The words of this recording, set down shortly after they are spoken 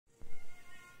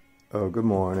Oh, good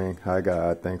morning. Hi,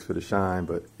 God. Thanks for the shine.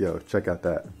 But yo, check out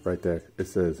that right there. It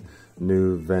says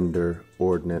new vendor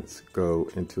ordinance go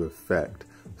into effect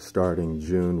starting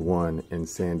June 1 in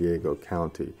San Diego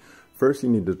County. First, you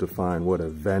need to define what a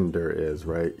vendor is,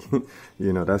 right?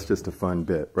 That's just a fun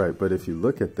bit, right? But if you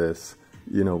look at this,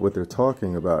 what they're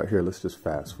talking about here, let's just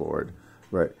fast forward,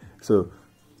 right? So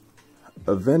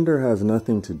a vendor has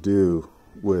nothing to do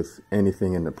with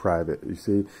anything in the private, you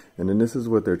see? And then this is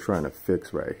what they're trying to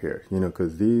fix right here,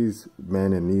 because these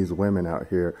men and these women out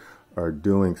here are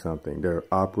doing something. They're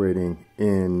operating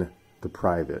in the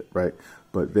private, right?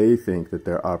 But they think that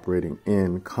they're operating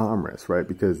in commerce, right?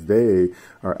 Because they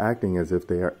are acting as if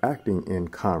they are acting in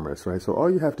commerce, right? So all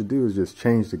you have to do is just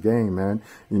change the game, man.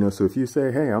 So if you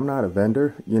say, hey, I'm not a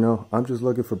vendor, I'm just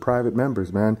looking for private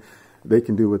members, man, they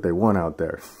can do what they want out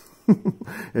there.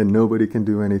 And nobody can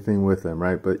do anything with them,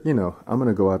 right? But, I'm going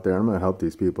to go out there and I'm going to help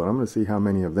these people. I'm going to see how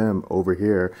many of them over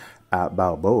here at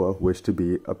Balboa wish to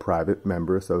be a private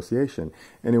member association.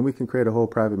 And then we can create a whole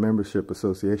private membership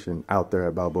association out there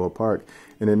at Balboa Park.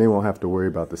 And then they won't have to worry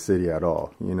about the city at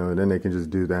all, and then they can just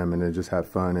do them and then just have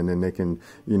fun. And then they can,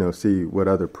 see what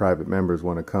other private members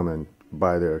want to come and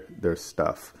buy their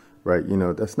stuff. Right,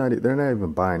 they're not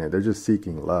even buying it. They're just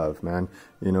seeking love, man.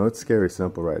 It's scary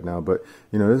simple right now. But,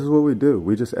 this is what we do.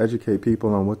 We just educate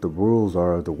people on what the rules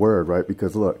are of the word, right?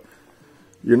 Because, look,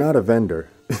 you're not a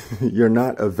vendor. You're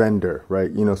not a vendor,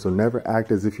 right? So never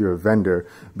act as if you're a vendor,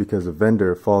 because a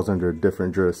vendor falls under a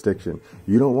different jurisdiction.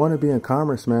 You don't want to be in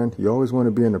commerce, man. You always want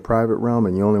to be in the private realm,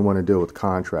 and you only want to deal with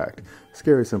contract.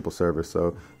 Scary simple service.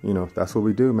 So, that's what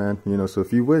we do, man. So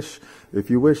if you wish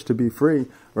to be free,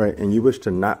 right, and you wish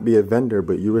to not be a vendor,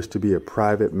 but you wish to be a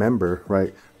private member,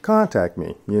 right, contact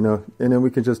me, and then we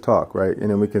can just talk, right?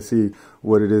 And then we can see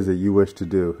what it is that you wish to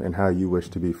do and how you wish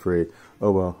to be free.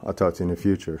 Oh, well, I'll talk to you in the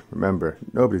future. Remember,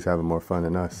 nobody's having more fun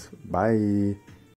than us. Bye.